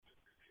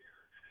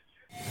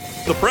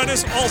The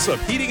Prentice Alsop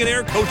Heating and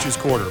Air Coaches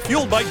Corner,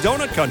 fueled by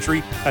Donut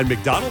Country and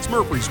McDonald's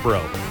Murfreesboro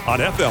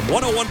on FM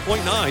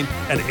 101.9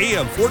 and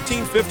AM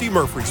 1450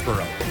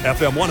 Murfreesboro,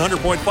 FM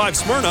 100.5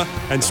 Smyrna,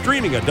 and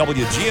streaming at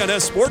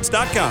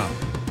WGNSSports.com.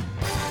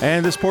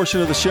 And this portion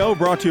of the show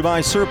brought to you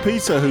by Sir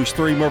Pizza, whose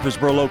 3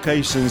 Murfreesboro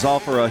locations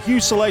offer a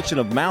huge selection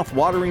of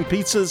mouth-watering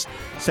pizzas,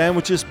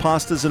 sandwiches,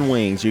 pastas, and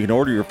wings. You can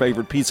order your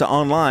favorite pizza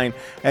online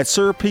at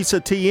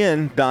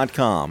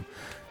sirpizzatn.com.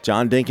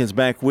 John Dinkins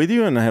back with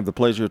you, and I have the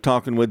pleasure of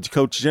talking with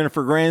Coach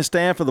Jennifer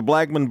Grandstaff of the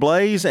Blackman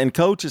Blaze. And,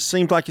 Coach, it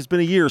seems like it's been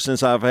a year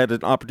since I've had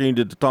an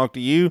opportunity to talk to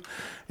you,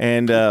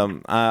 and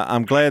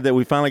I'm glad that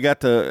we finally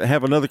got to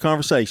have another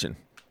conversation.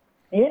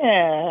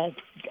 Yeah,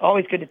 it's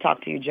always good to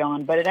talk to you,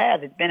 John. But it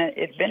has.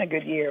 It's been a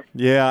good year.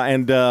 Yeah,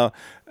 and the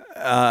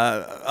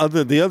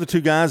other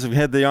 2 guys have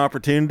had the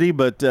opportunity,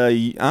 but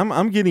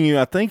I'm getting you,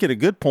 I think, at a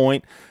good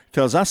point,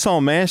 because I saw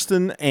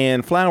Maston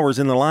and Flowers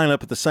in the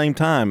lineup at the same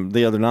time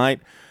the other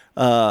night,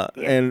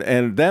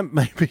 and that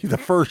may be the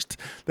first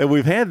that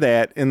we've had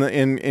that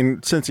in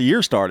since the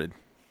year started.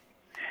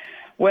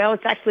 Well,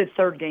 it's actually the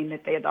 3rd game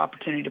that they had the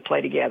opportunity to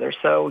play together.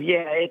 So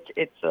yeah,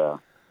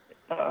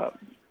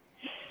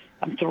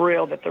 I'm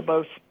thrilled that they're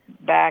both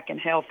back and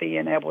healthy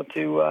and able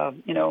to,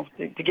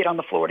 to get on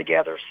the floor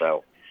together.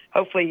 So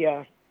hopefully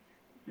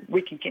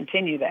we can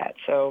continue that.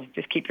 So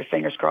just keep your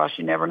fingers crossed.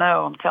 You never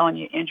know. I'm telling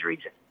you,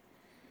 injuries,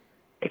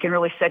 it can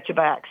really set you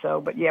back. So,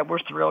 but yeah, we're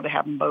thrilled to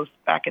have them both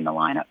back in the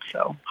lineup.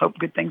 So hope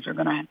good things are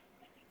going to,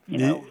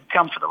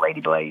 come for the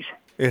Lady Blaze.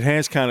 It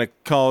has kind of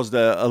caused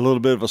a little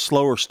bit of a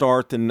slower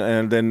start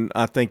than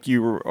I think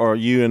you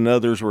and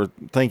others were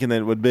thinking that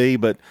it would be,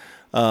 but.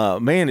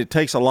 Man, it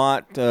takes a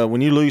lot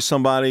when you lose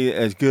somebody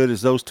as good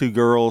as those 2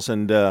 girls,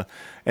 and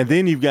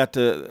then you've got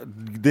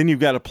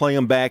to play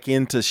them back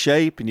into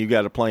shape, and you've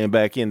got to play them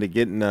back into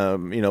getting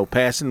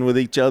passing with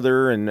each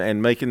other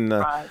and making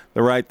the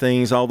right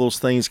things. All those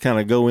things kind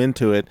of go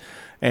into it.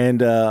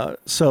 And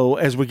so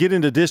as we get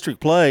into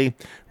district play,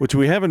 which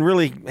we haven't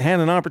really had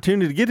an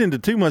opportunity to get into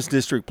too much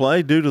district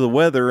play due to the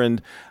weather,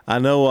 and I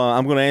know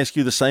I'm going to ask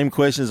you the same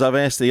questions I've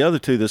asked the other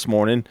 2 this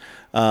morning.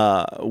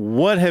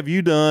 What have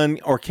you done,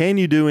 or can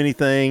you do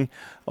anything,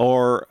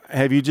 or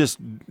have you just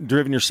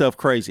driven yourself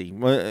crazy?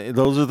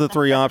 Those are the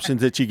 3 options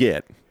that you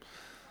get.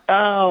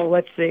 Oh,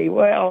 let's see.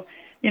 Well,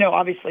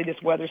 obviously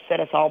this weather set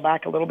us all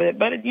back a little bit,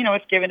 but,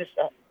 it's given us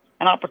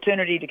an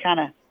opportunity to kind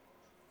of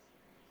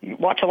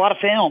watch a lot of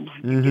film.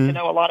 You get to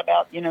know a lot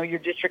about, your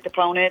district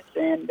opponents,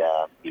 and,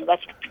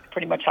 that's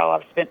pretty much how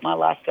I've spent my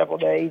last several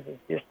days. Is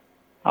just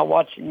I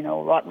watched,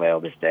 Rockville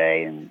this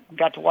day, and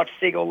got to watch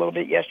Siegel a little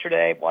bit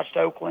yesterday, watched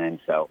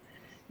Oakland. So,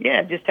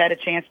 yeah, just had a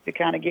chance to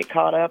kind of get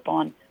caught up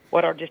on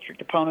what our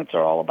district opponents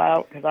are all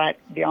about, because to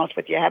be honest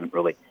with you, I haven't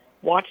really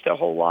watched a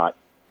whole lot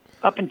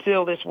up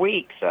until this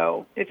week.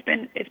 So it's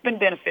been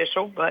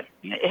beneficial, but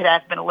it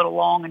has been a little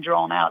long and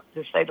drawn out,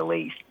 to say the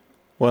least.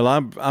 Well,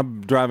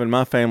 I'm driving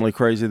my family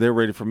crazy. They're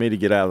ready for me to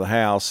get out of the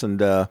house, and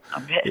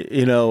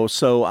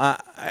so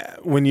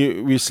when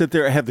you sit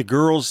there, have the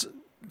girls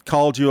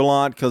called you a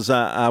lot? Because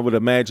I would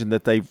imagine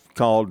that they've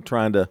called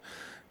trying to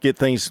get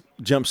things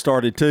jump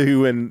started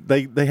too, and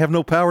they have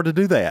no power to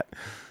do that.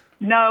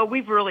 No,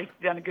 we've really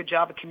done a good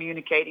job of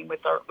communicating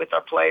with our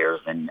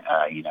players, and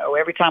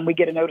every time we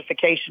get a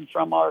notification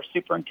from our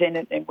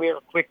superintendent, and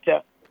we're quick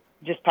to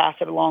just pass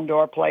it along to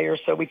our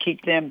players, so we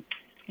keep them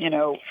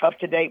up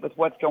to date with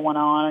what's going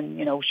on.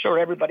 Sure,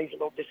 everybody's a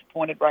little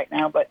disappointed right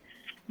now, but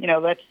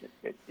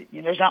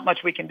there's not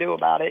much we can do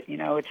about it.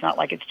 It's not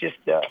like it's just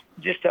us.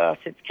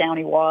 It's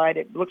countywide.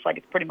 It looks like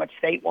it's pretty much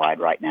statewide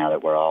right now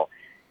that we're all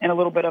in a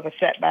little bit of a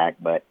setback.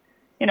 But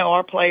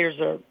our players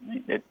are,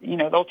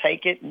 they'll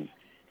take it and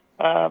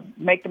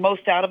make the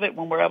most out of it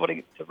when we're able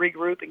to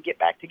regroup and get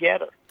back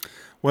together.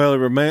 Well, it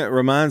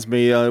reminds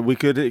me,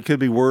 it could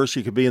be worse.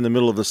 You could be in the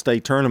middle of the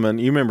state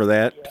tournament. You remember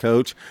that,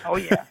 Coach? Oh,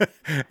 yeah.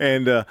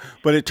 And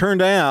but it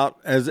turned out,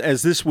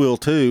 as this will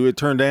too, it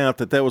turned out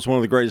that was one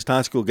of the greatest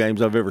high school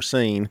games I've ever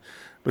seen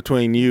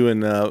between you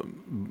and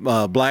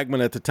Blackman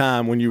at the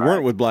time when you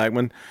weren't with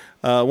Blackman.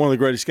 One of the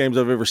greatest games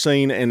I've ever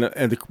seen, and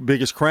the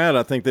biggest crowd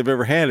I think they've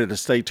ever had at a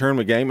state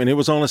tournament game, and it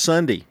was on a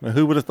Sunday.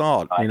 Who would have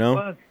thought, It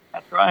was.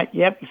 That's right.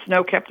 Yep, the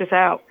snow kept us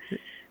out.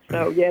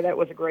 So, yeah, that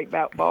was a great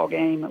ball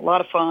game. A lot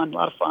of fun,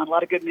 a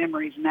lot of good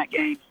memories in that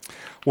game.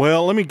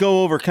 Well, let me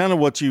go over kind of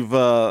what you've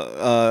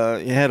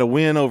you had a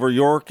win over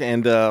York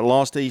and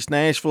lost to East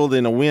Nashville,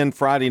 then a win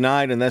Friday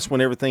night, and that's when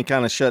everything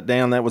kind of shut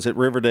down. That was at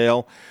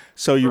Riverdale.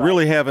 So you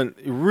really haven't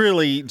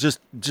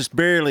just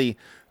barely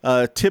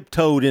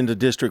tiptoed into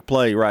district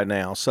play right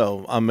now.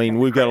 So, I mean,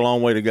 we've got a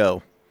long way to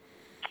go.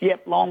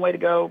 Yep, long way to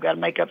go. Got to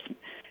make up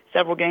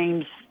several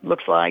games,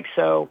 looks like.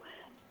 So,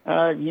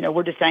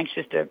 we're just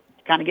anxious to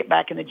kind of get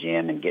back in the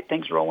gym and get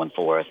things rolling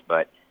for us.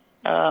 But,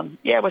 I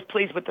was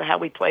pleased with how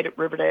we played at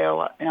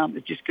Riverdale.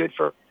 It's just good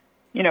for,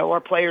 our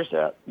players,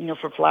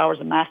 for Flowers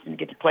and Maston to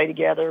get to play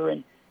together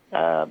and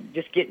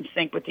just get in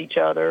sync with each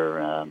other.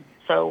 And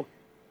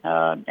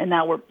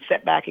now we're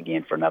set back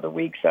again for another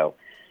week. So,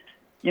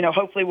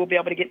 hopefully we'll be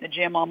able to get in the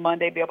gym on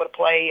Monday, be able to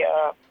play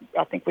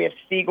I think we have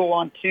Siegel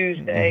on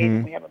Tuesday,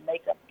 and we have a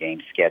makeup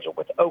game scheduled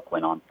with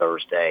Oakland on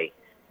Thursday,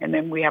 and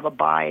then we have a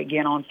bye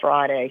again on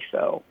Friday.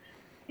 So,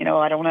 I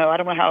don't know. I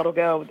don't know how it'll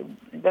go.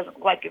 It doesn't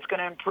look like it's going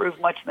to improve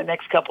much in the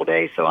next couple of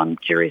days, so I'm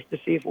curious to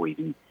see if we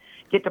can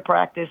get to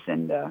practice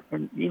and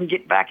even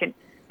get back in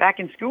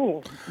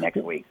school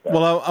next week. So.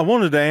 Well, I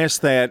wanted to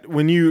ask that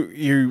when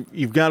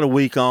you've got a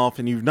week off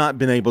and you've not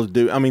been able to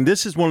do. I mean,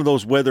 this is one of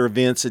those weather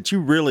events that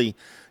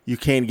you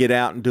can't get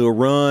out and do a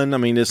run. I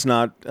mean, it's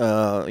not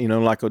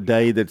like a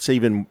day that's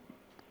even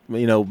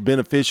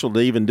beneficial to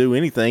even do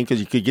anything because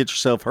you could get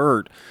yourself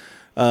hurt.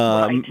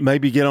 Right.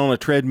 Maybe get on a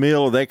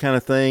treadmill or that kind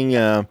of thing.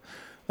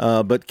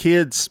 But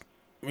kids,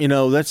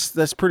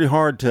 that's pretty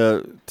hard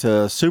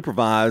to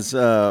supervise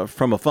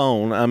from a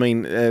phone. I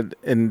mean,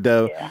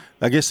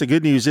 I guess the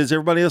good news is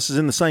everybody else is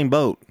in the same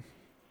boat.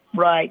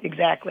 Right.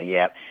 Exactly.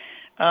 Yeah.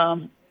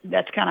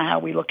 That's kind of how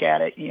we look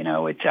at it.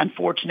 It's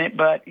unfortunate,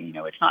 but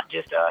it's not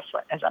just us.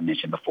 As I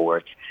mentioned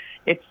before,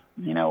 it's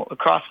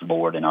across the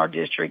board in our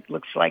district.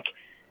 Looks like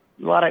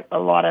a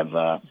lot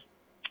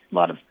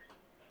of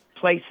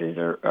places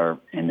are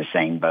in the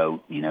same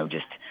boat.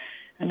 Just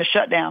in the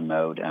shutdown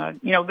mode.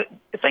 The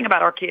thing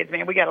about our kids,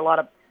 man, we got a lot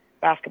of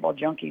basketball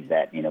junkies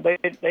that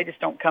they just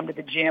don't come to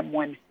the gym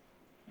when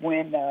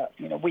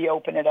we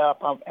open it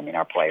up. I mean,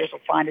 our players will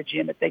find a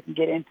gym that they can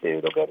get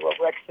into. They'll go to a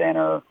rec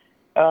center.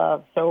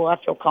 So I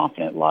feel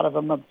confident a lot of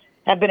them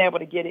have been able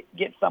to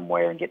get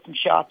somewhere and get some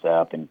shots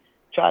up and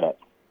try to,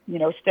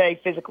 stay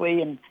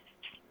physically and,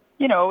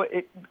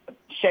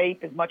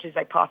 shape as much as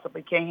they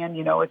possibly can.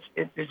 There's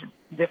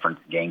a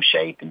different game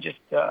shape and just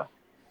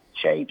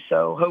shape.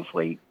 So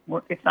hopefully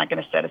it's not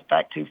going to set us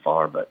back too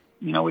far, but,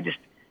 we just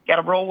got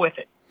to roll with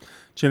it.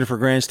 Jennifer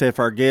Grandstaff,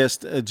 our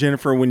guest.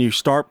 Jennifer, when you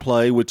start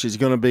play, which is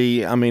going to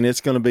be, it's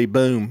going to be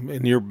boom,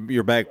 and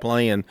you're back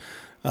playing.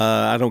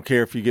 I don't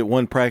care if you get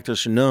one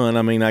practice or none.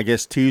 I mean, I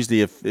guess Tuesday,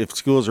 if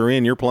schools are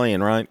in, you're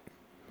playing, right?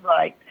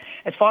 Right.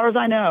 As far as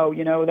I know,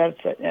 that's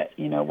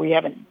we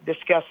haven't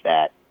discussed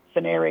that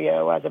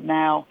scenario as of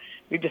now.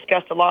 We've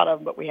discussed a lot of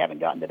them, but we haven't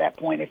gotten to that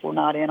point. If we're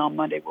not in on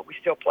Monday, will we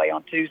still play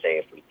on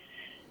Tuesday?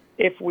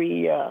 If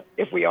we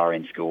are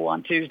in school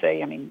on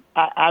Tuesday, I mean,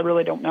 I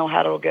really don't know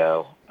how it'll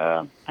go.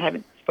 I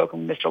haven't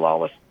spoken with Mr.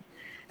 Lawless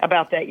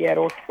about that yet,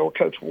 or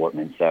Coach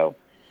Wortman. So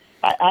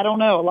I don't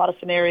know. A lot of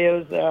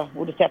scenarios.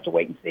 We'll just have to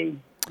wait and see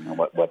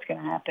what's going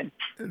to happen.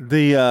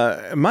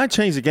 It might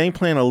change the game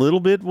plan a little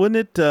bit,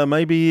 wouldn't it?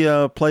 Maybe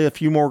play a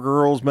few more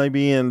girls,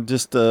 maybe in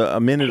just a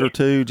minute or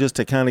two, just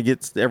to kind of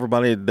get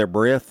everybody their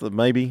breath,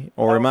 maybe.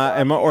 Or am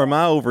I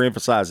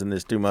overemphasizing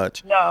this too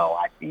much? No,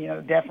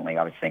 definitely.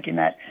 I was thinking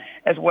that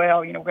as well.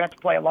 We're going to have to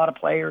play a lot of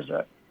players.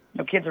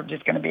 Kids are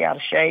just going to be out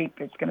of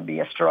shape. It's going to be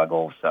a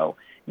struggle. So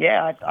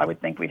yeah, I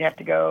would think we'd have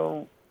to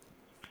go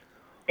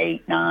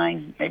 8,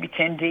 9, maybe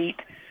 10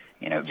 deep.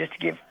 Just to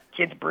give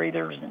kids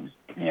breathers and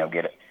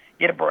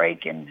get a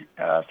break, and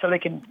so they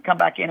can come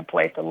back in and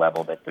play at the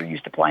level that they're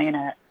used to playing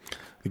at.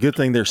 The good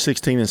thing they're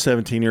 16 and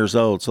 17 years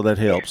old, so that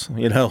helps,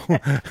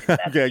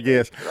 I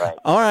guess. Right.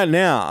 All right,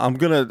 now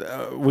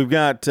we've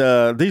got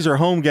these are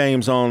home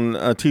games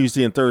on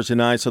Tuesday and Thursday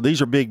night, so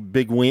these are big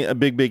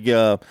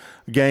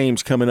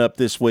games coming up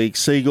this week.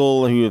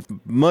 Siegel, who have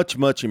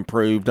much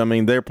improved. I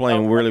mean, they're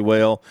playing really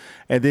well,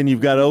 and then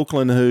you've got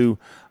Oakland, who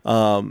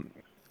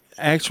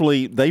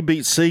actually they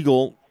beat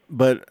Siegel,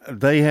 but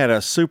they had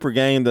a super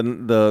game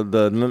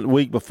the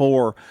week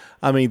before.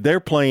 I mean, they're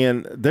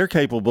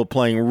capable of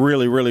playing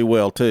really, really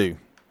well too.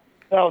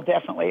 Oh,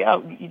 definitely.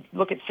 Oh, you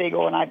look at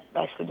Siegel, and I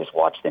actually just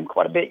watched them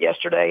quite a bit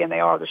yesterday, and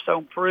they're so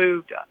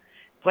improved.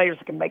 Players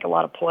that can make a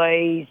lot of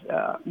plays.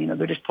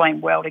 They're just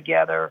playing well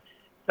together.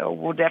 So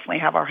we'll definitely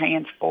have our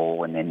hands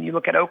full. And then you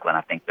look at Oakland,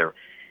 I think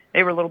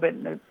they were a little bit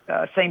in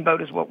the same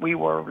boat as what we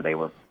were. They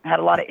had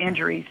a lot of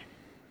injuries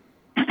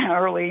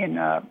early in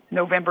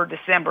November,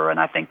 December, and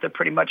I think they're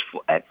pretty much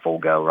at full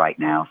go right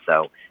now.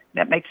 So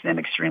that makes them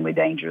extremely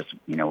dangerous,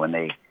 when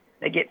they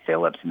get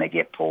Phillips and they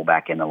get pulled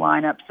back in the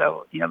lineup.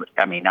 So,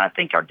 I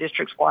think our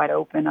district's wide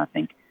open. I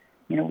think,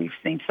 we've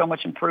seen so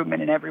much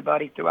improvement in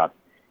everybody throughout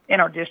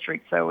in our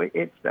district. So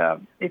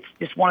it's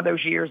just one of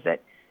those years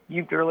that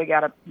you've really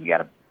got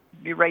to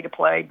be ready to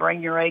play,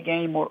 bring your A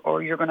game,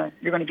 or you're gonna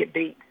get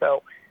beat.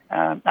 So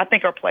I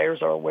think our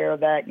players are aware of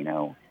that,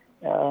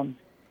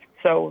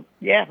 So,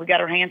 yeah, we got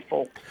our hands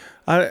full.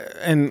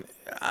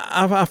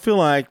 I feel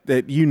like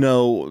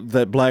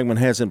that Blackman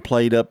hasn't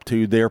played up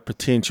to their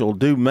potential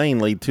due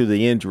mainly to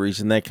the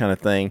injuries and that kind of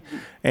thing.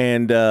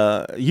 And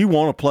you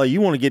want to play. You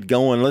want to get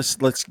going. Let's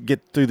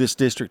get through this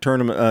district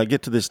tournament,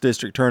 get to this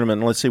district tournament,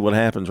 and let's see what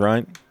happens,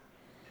 right?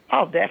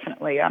 Oh,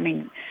 definitely. I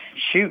mean,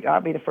 shoot, I'll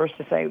be the first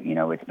to say,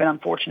 it's been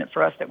unfortunate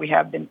for us that we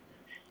have been,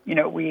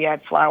 we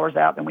had Flowers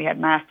out, then we had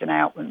Maston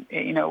out, and,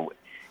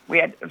 we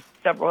had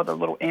several other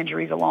little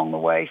injuries along the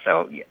way.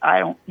 So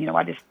I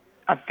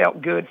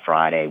felt good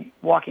Friday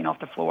walking off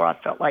the floor. I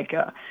felt like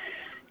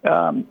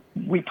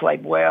we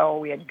played well.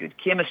 We had good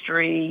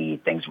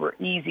chemistry. Things were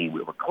easy.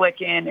 We were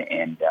clicking,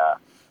 and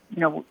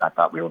I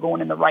thought we were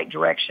going in the right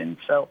direction.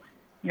 So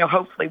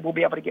hopefully we'll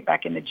be able to get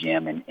back in the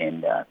gym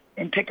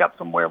and pick up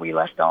from where we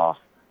left off.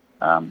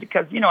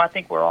 Because, I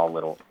think we're a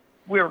little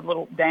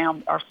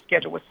down. Our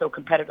schedule was so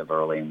competitive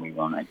early, and we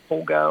were at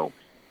full go.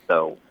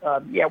 So,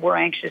 we're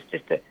anxious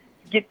just to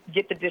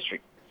get the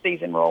district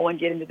season rolling,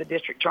 get into the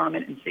district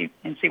tournament,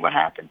 and see what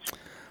happens.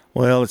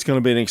 Well, it's going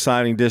to be an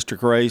exciting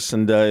district race,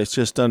 and it's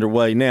just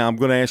underway. Now, I'm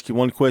going to ask you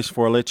one question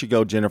before I let you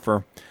go,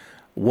 Jennifer.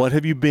 What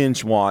have you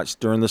binge watched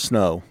during the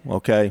snow?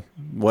 Okay,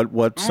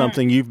 what's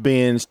something you've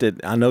binged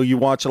that I know you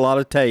watch a lot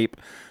of tape,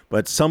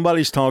 but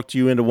somebody's talked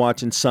you into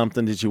watching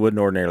something that you wouldn't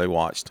ordinarily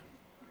watched.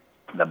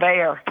 The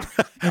Bear.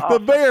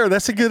 The Bear.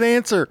 That's a good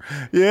answer.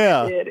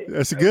 Yeah,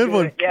 that's a good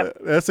one. Yep.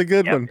 That's a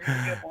good one.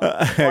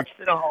 Watched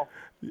it all.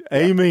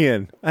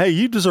 Amen. Hey,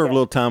 you deserve a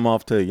little time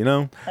off too,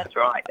 That's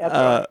right.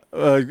 That's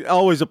right.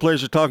 Always a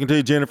pleasure talking to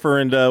you, Jennifer,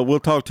 and we'll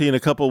talk to you in a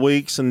couple of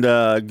weeks, and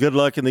good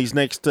luck in these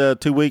next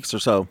 2 weeks or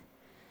so.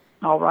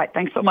 All right.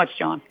 Thanks so much,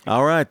 John.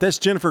 All right. That's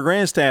Jennifer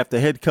Grandstaff, the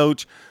head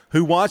coach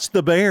who watched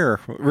the Bear,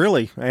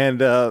 really,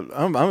 and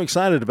I'm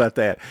excited about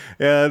that.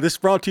 This is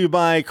brought to you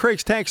by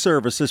Craig's Tax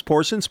Service, this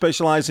portion,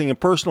 specializing in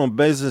personal and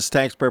business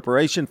tax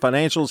preparation,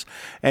 financials,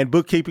 and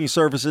bookkeeping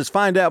services.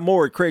 Find out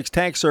more at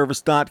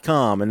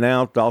CraigsTaxService.com. And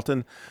now,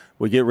 Dalton,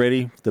 we get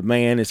ready. The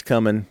man is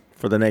coming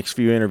for the next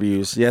few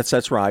interviews. Yes,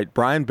 that's right.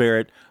 Brian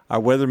Barrett, our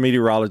weather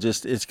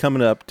meteorologist, is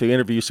coming up to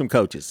interview some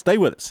coaches. Stay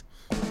with us.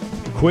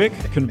 Quick,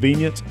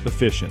 convenient,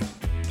 efficient.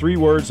 3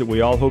 words that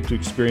we all hope to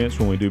experience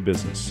when we do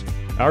business.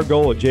 Our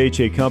goal at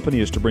JHA Company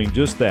is to bring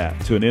just that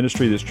to an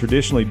industry that's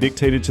traditionally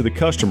dictated to the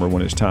customer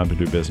when it's time to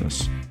do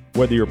business.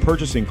 Whether you're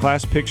purchasing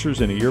class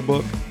pictures in a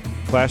yearbook,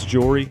 class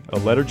jewelry, a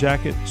letter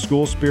jacket,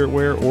 school spirit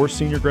wear, or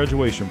senior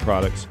graduation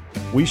products,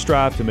 we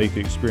strive to make the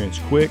experience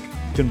quick,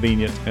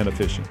 convenient, and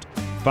efficient.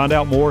 Find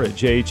out more at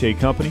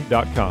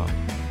jhacompany.com.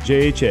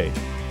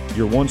 JHA,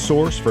 your one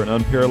source for an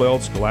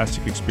unparalleled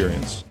scholastic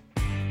experience.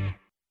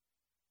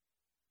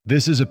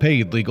 This is a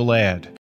paid legal ad.